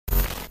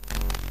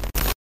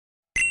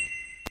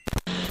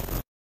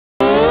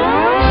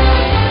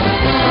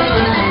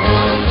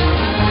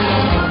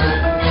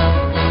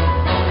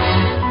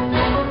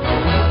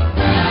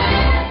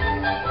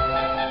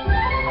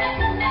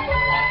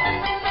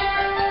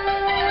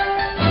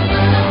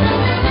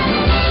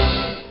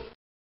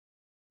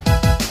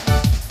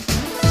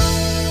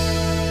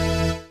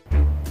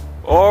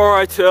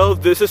Alright, Tails,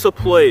 this is a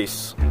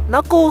place.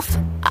 Knuckles,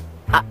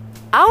 I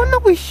don't know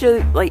we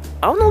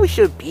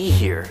should be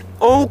here.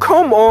 Oh,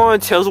 come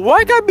on, Tails. Why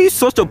you gotta be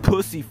such a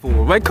pussy for?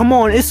 Like, come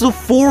on, it's a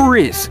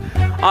forest.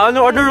 I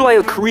know there are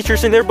like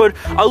creatures in there, but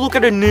I look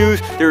at the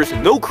news, there's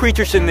no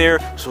creatures in there,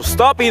 so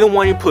stop being a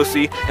whiny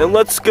pussy and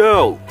let's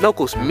go.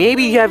 Knuckles,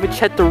 maybe you haven't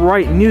checked the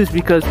right news,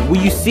 because when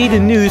you see the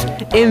news,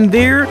 in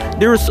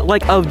there's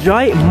like a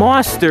giant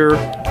monster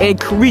and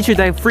creature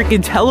that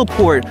freaking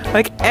teleport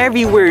like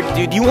everywhere,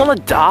 dude. You wanna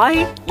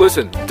die?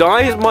 Listen,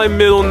 Die is my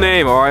middle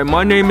name, alright?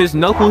 My name is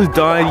Knuckles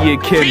Die the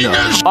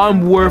Echidna.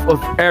 I'm worth of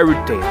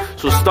everything.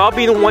 So stop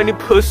being a whiny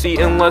pussy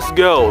and let's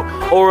go.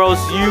 Or else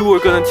you are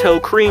gonna tell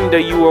Cream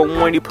that you are a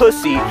whiny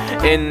pussy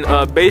and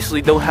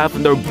basically don't have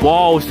their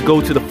balls to go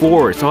to the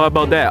forest. So how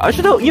about that? I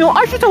should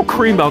tell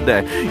Cream about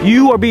that.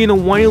 You are being a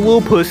whiny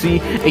little pussy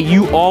and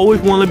you always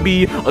want to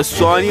be a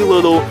shiny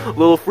little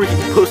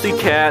freaking pussy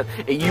cat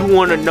and you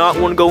not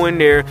want to go in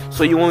there,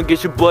 so you want to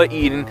get your butt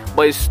eaten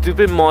by a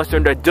stupid monster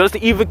that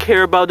doesn't even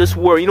care about this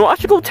world. You know, I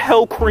should go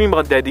tell Cream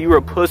about that you're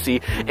a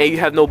pussy and you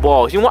have no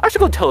balls. You know what? I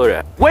should go tell her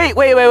that. Wait.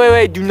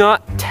 Do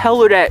not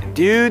tell her that,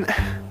 dude.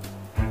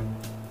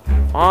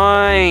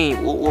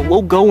 Fine,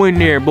 we'll go in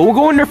there, but we'll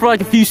go in there for like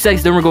a few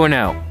seconds, then we're going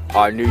out.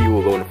 I knew you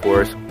were going to the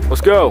forest.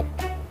 Let's go.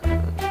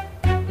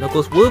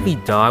 Knuckles, what if we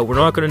die? We're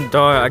not gonna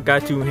die. I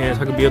got 2 hands.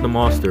 I can be the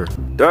monster.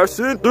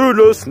 Dashing through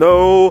the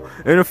snow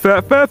in a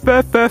fat.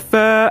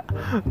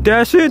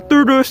 Dashing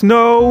through the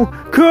snow,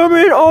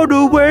 coming all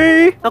the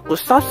way. Knuckles,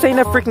 stop saying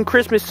that freaking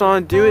Christmas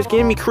song, dude. It's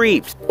giving me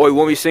creeps. Oh, you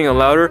want me singing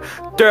louder?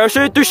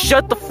 Dashing through,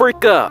 shut the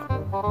freak up.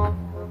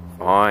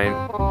 Fine.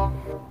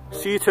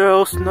 See,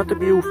 Tails, not to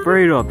be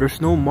afraid of. There's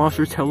no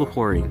monster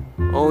teleporting.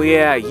 Oh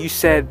yeah, you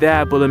said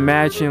that, but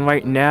imagine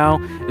right now,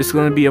 it's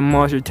gonna be a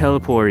monster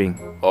teleporting.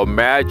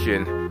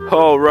 Imagine.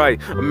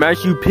 Alright,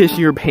 imagine you pissing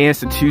your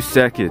pants in 2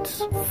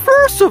 seconds.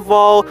 First of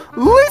all,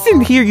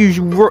 listen here,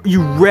 you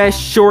red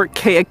short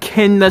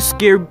echidna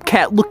scared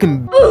cat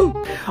looking.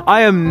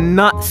 I am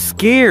not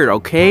scared,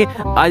 okay?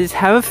 I just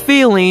have a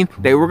feeling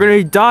that we're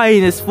gonna die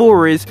in this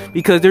forest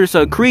because there's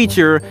a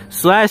creature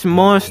 /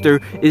 monster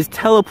is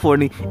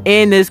teleporting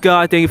in this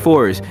goddamn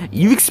forest.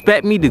 You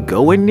expect me to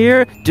go in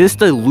there just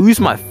to lose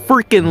my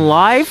freaking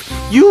life?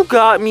 You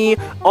got me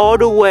all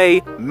the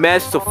way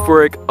messed the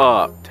frick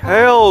up.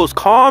 Tails,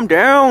 calm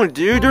down,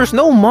 dude. There's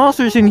no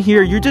monsters in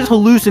here. You're just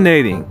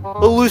hallucinating.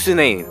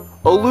 Hallucinating?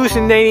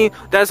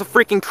 That's a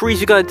freaking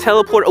creature gonna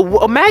teleport.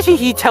 Imagine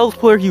he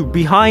teleported you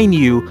behind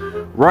you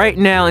right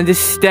now and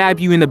just stab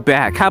you in the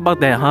back. How about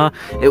that, huh?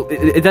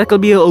 Is that gonna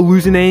be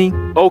hallucinating?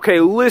 Okay,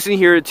 listen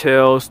here,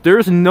 Tails.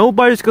 There's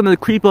nobody's gonna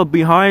creep up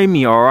behind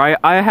me, alright?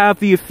 I have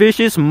the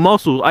efficient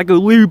muscles. I could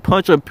literally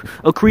punch a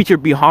creature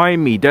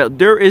behind me.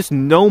 There is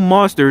no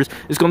monsters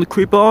that's gonna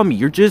creep on me.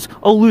 You're just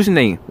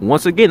hallucinating.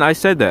 Once again, I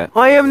said that.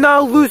 I am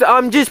not hallucinating.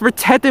 I'm just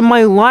protecting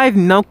my life,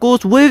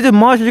 Knuckles. What if the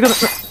monster's gonna...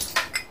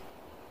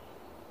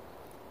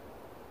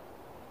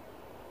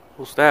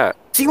 What's that?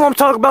 See what I'm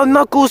talking about,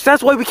 Knuckles?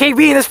 That's why we can't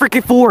be in this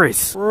freaking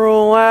forest.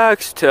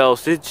 Relax,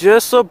 Tails. It's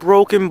just a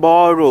broken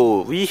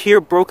bottle. We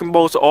hear broken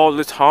bottles all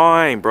the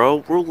time,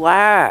 bro.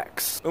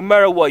 Relax. No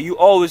matter what, you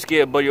always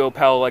get a buddy old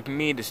pal like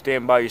me to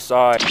stand by your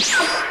side.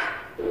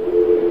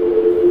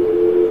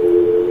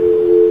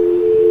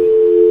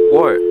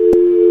 What?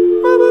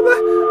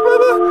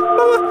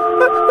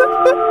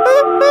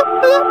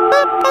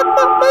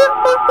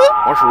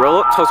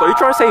 Mozzarella? So are you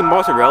trying to say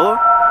mozzarella?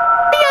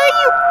 Behind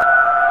you.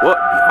 What?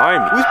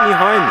 Behind me? Who's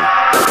behind me?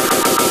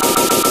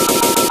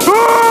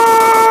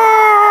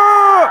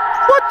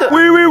 What the?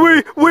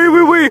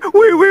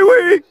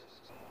 Wait.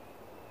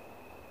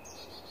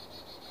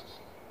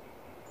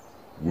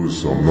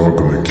 Listen, I'm not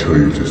gonna kill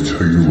you. Just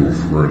tell your little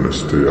friend to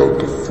stay out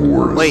the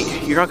forest. Wait,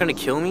 you're not gonna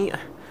kill me?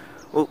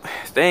 Well,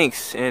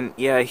 thanks. And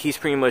yeah, he's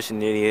pretty much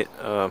an idiot.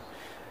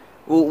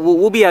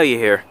 We'll be out of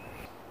here.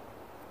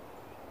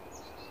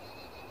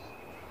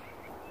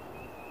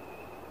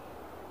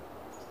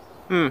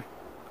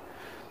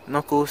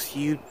 Knuckles,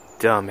 you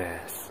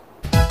dumbass.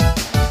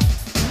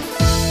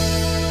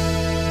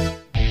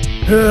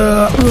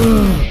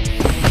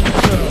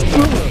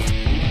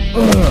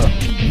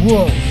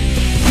 Whoa.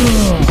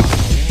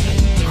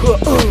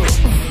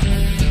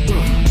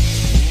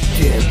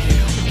 Damn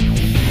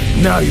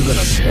you. Now you're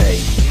gonna pay.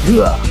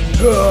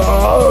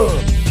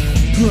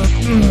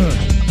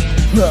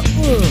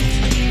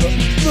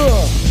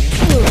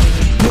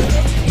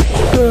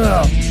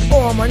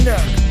 Oh, my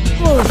neck.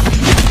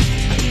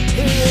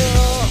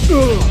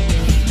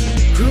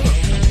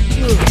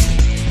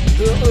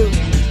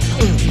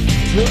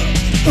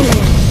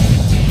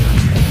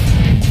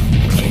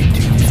 Can't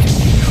do this to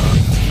me, huh?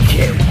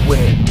 Can't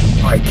win.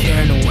 I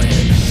can win.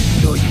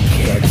 No, you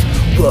can't.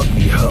 Fuck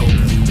me, ho.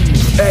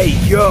 Hey,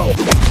 yo.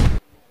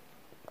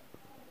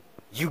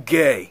 You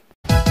gay.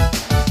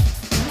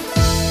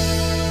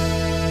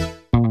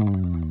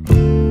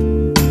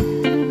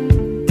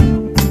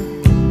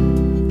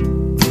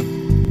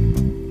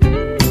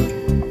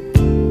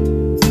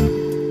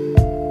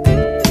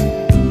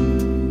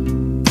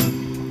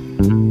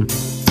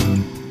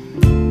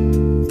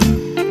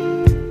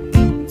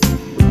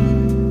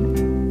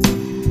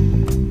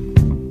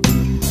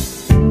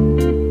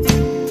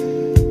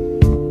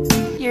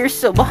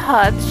 so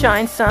hot,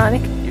 Shine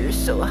Sonic. You're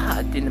so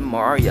hot than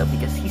Mario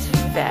because he's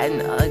fat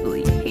and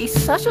ugly. He's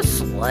such a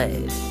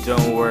slut.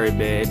 Don't worry,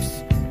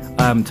 babes.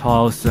 I'm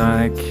tall,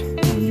 Sonic.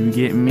 When you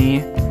get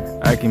me,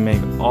 I can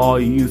make all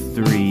you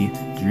three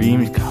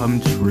dreams come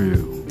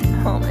true.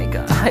 Oh my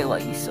god, I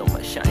love you so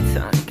much, Shine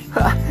Sonic.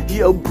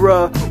 Yo,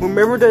 bruh,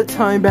 remember that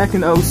time back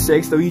in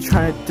 06 that you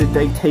trying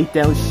to take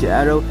down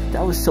Shadow?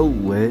 That was so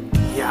lit.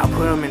 Yeah, I'll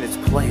put him in his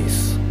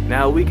place.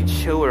 Now we can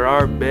chill with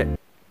our bit.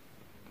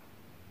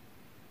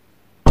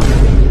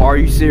 Are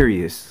you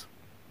serious?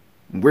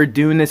 We're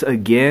doing this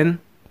again?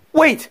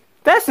 Wait,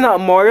 that's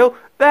not Mario.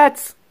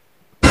 That's...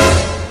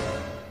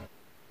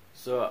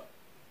 So,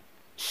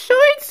 Shine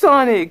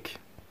Sonic!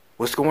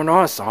 What's going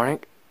on,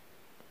 Sonic?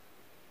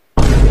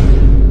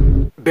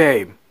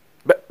 Babe,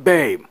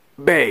 babe,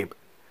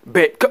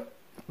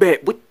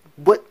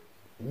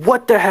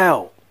 what the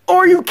hell?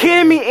 Are you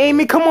kidding me,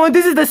 Amy? Come on,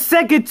 this is the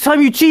second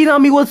time you cheated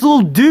on me with this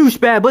little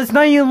douchebag, but it's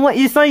not even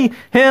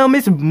him,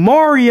 it's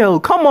Mario.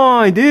 Come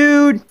on,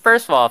 dude.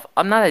 First of all,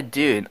 I'm not a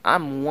dude.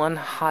 I'm one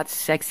hot,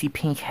 sexy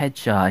pink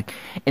hedgehog.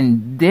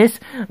 And this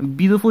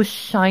beautiful,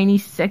 shiny,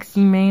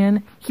 sexy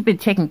man, he been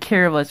taking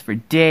care of us for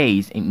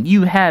days, and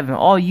you haven't.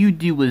 All you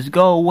do was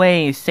go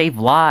away and save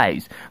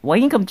lives. Why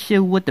you come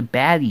chill with the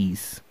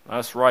baddies?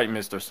 That's right,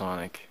 Mr.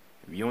 Sonic.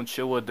 If you don't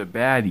chill with the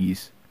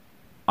Baddies,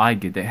 I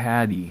get the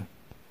hattie.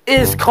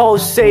 It's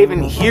called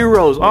saving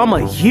heroes. I'm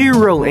a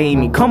hero,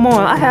 Amy. Come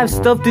on, I have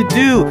stuff to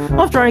do.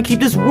 I'm trying to keep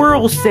this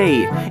world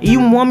safe. You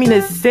want me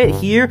to sit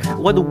here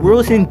while the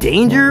world's in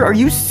danger? Are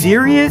you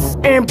serious?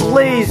 And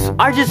please,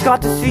 I just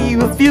got to see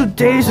you a few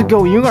days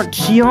ago. You're gonna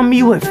cheat on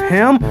me with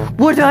him?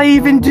 What did I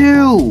even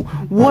do?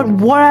 What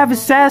have to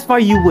satisfy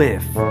you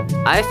with?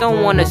 I just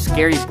don't want a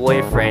scary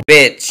boyfriend.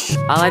 Bitch.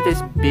 I like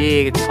this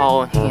big,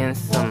 tall,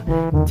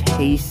 handsome,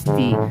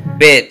 tasty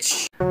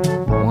Bitch.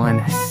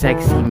 one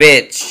sexy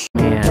Bitch.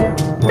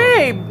 man.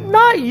 Babe,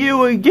 not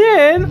you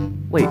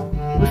again! Wait,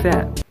 what's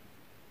that?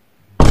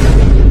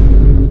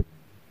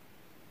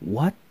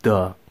 What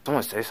the?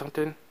 Someone say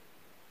something?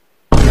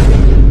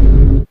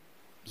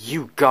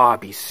 You gotta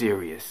be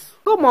serious.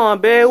 Come on,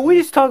 babe, we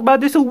just talked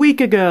about this a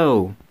week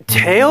ago.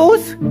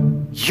 Tails?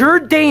 You're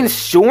dating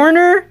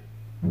Shorner?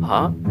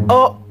 Huh?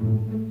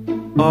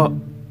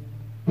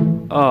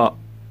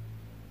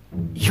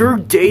 You're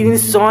dating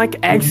Sonic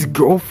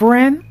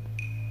ex-girlfriend?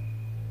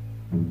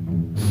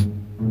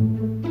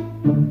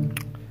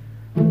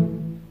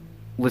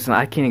 Listen,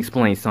 I can't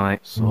explain, Sonic.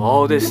 So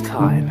all this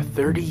time,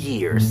 30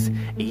 years,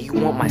 and you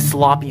want my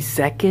sloppy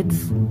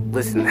seconds?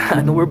 Listen,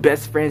 I know we're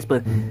best friends,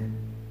 but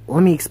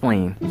let me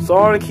explain.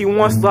 Sonic, he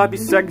wants sloppy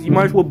seconds, you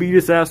might as well beat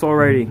his ass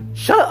already.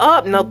 Shut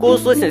up,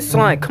 Knuckles. Listen,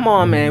 Sonic, come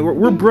on, man.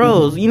 We're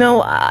bros. You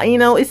know,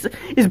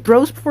 it's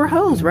bros before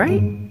hoes,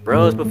 right?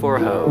 Bros before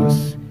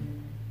hoes.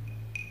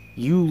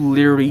 You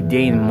literally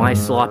dated my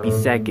sloppy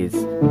seconds.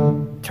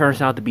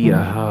 Turns out to be a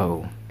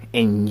hoe.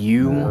 And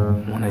you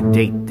wanna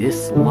date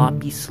this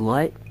sloppy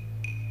slut?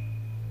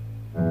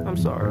 I'm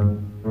sorry.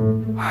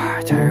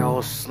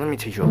 Tails, let me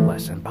teach you a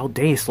lesson. About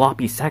dating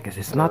sloppy seconds,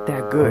 it's not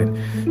that good.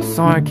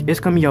 Sonic, it's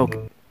gonna be okay.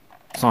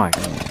 Sonic,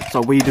 so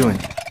what are you doing?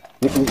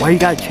 Why you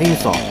got a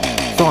chainsaw?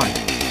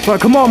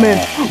 Sonic, come on, man.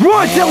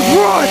 Run, Tails,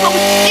 run! Oh,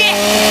 shit!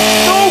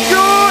 Oh,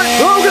 God!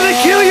 I'm gonna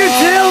kill you,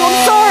 Tails!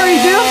 I'm sorry,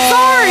 dude, I'm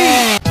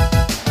sorry!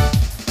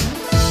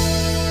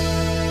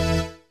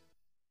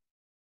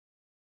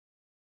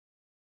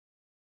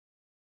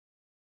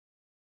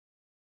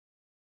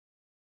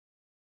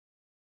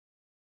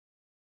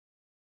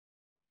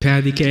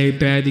 Patty cake,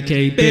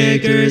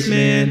 beggars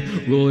man.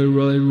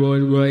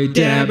 Roy,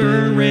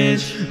 dabber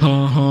ranch.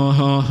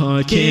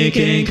 Ha,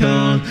 King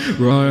Kong.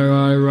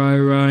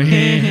 Roy,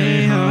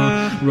 hey,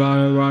 ha.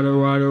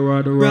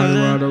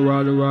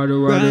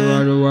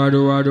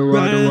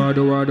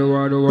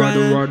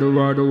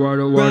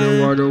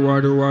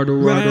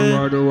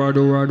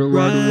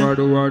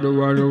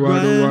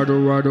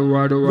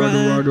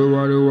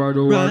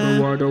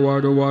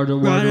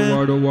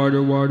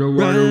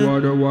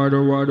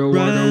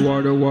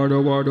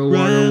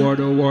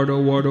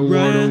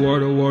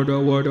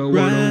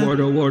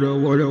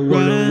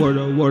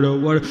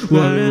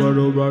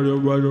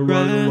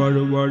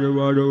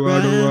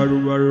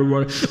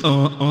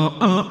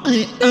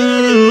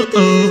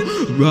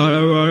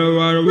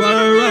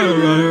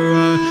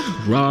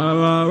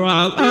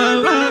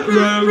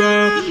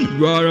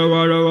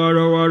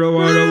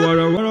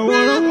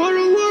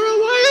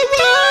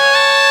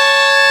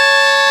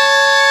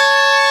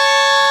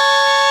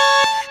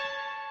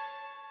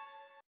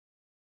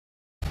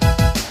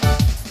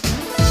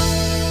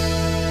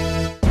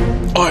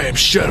 I am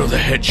Shadow the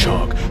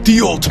Hedgehog,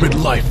 the ultimate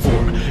life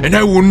form, and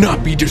I will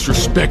not be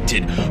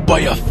disrespected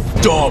by a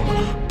dumb,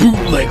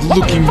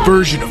 bootleg-looking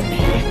version of me.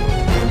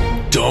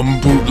 Dumb,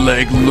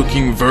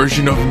 bootleg-looking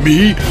version of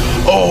me?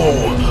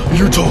 Oh,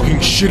 you're talking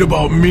shit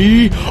about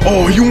me?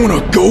 Oh, you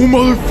wanna go,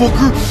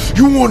 motherfucker?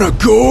 You wanna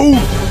go?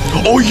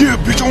 Oh yeah,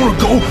 bitch, I wanna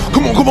go.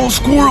 Come on,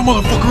 square up,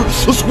 motherfucker.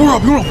 Let's square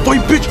up. You wanna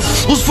fight, bitch?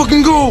 Let's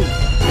fucking go.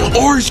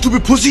 Oh, you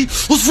stupid pussy.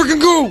 Let's freaking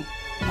go.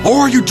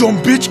 Oh, you dumb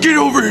bitch, get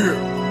over here.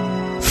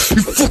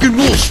 You fucking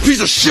little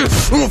piece of shit!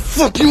 Oh,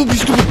 fuck you, you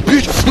stupid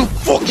bitch! No,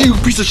 fuck you,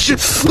 piece of shit!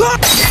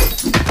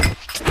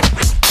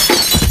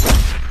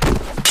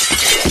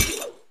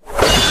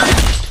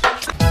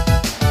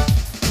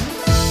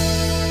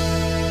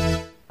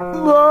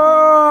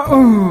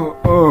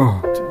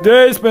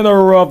 Today's been a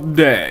rough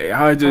day.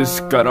 I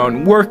just got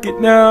on work it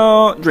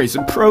now, drink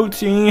some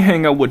protein,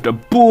 hang out with the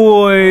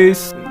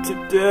boys.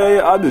 Today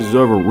I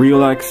deserve a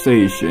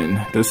relaxation.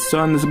 The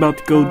sun is about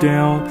to go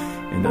down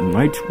and the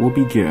night will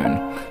begin.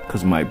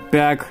 Cause my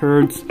back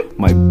hurts,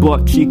 my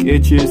butt cheek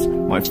itches,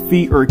 my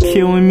feet are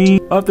killing me.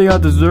 I think I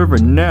deserve a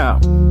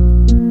nap.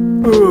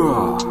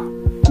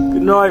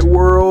 Good night,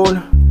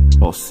 world.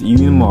 I'll see you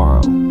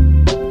tomorrow.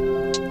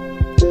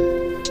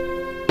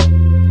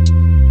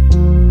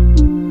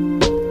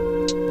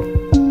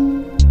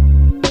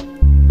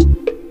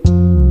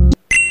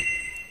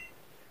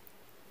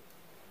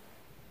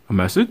 A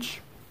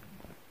message?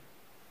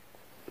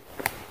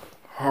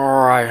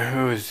 Alright,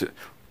 who is it?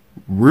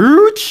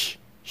 Rouge?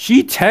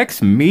 She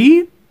texts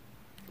me?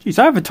 Jeez,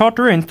 I haven't talked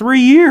to her in 3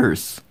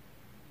 years.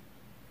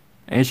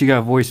 And she got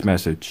a voice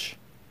message.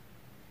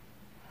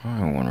 I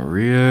don't want to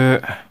read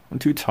it. I'm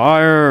too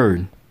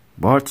tired.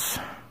 But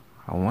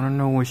I want to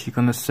know what she's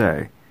gonna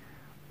say.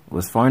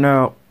 Let's find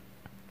out.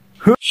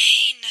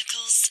 Hey,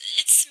 Knuckles,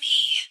 it's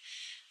me.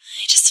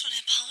 I just want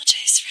to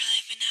apologize for how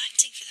I've been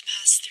acting for the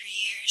past 3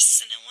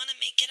 years, and I want to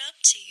make it up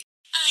to you.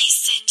 I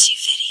sent you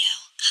video.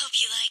 Hope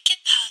you like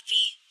it,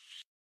 Poppy.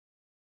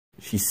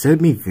 She sent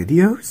me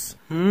videos?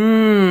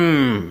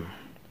 I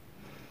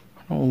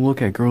don't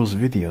look at girls'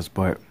 videos,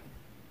 but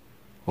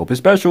hope it's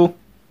special.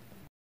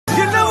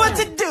 You know what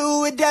to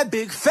do with that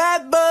big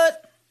fat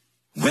butt.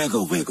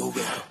 Wiggle, wiggle,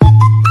 wiggle.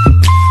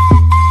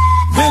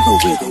 Wiggle,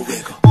 wiggle,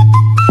 wiggle.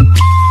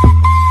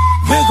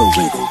 Wiggle,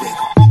 wiggle,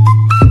 wiggle.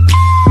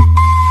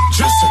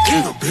 Just a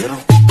little bit.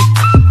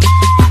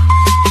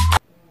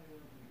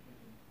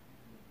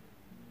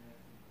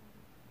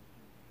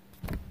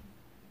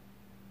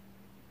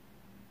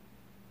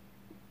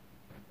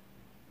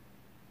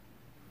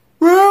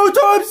 Rouge,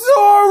 I'm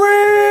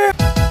sorry!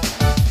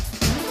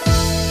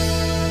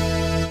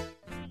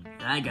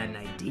 I got an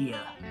idea.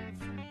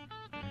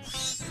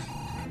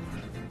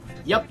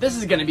 Yep, this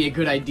is gonna be a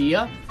good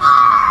idea.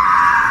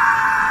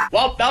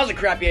 Well, that was a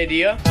crappy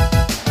idea.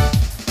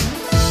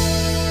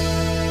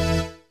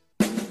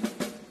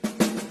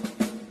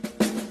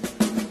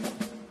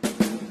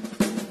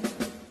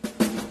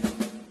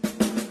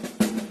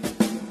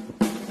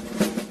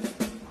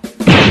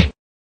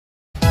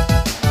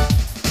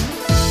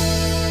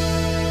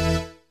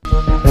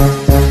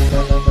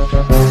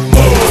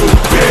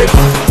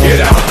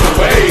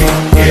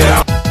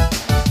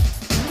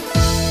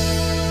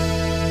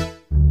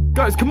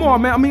 Guys, come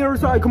on, man. I'm on the other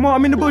side. Come on,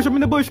 I'm in the bush. I'm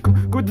in the bush.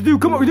 Dude,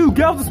 come on, dude.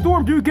 Get out of the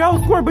storm, dude. Get out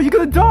of the storm, but you're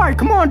gonna die.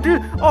 Come on,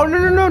 dude. Oh,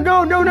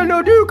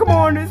 no, dude. Come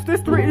on. It's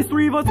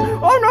three of us.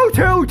 Oh, no,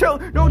 two.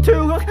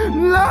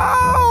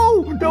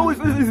 No,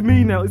 it's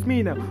me now. It's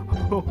me now.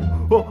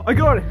 Oh, I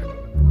got it.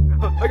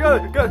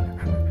 Got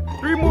it.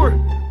 3 more.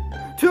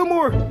 2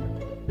 more.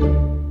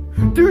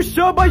 Dude,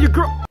 shut by your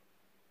girl.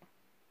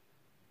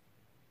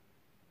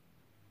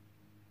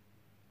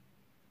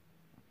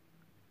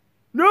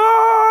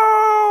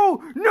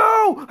 No!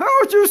 How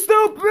are you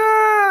so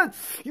bad?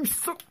 You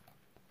so...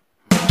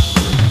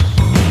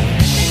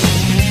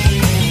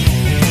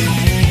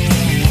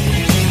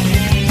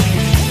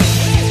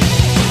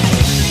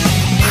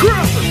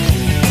 Crap!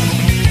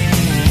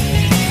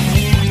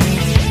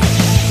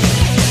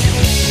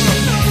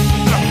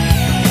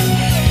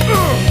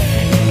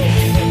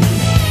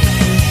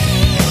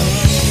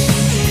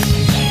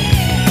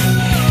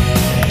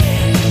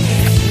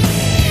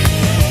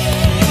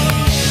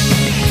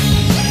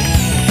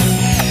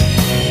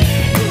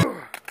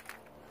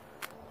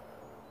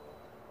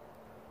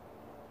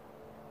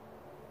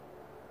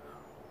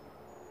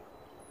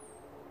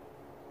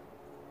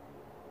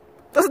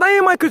 That's not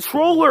even my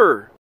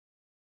controller!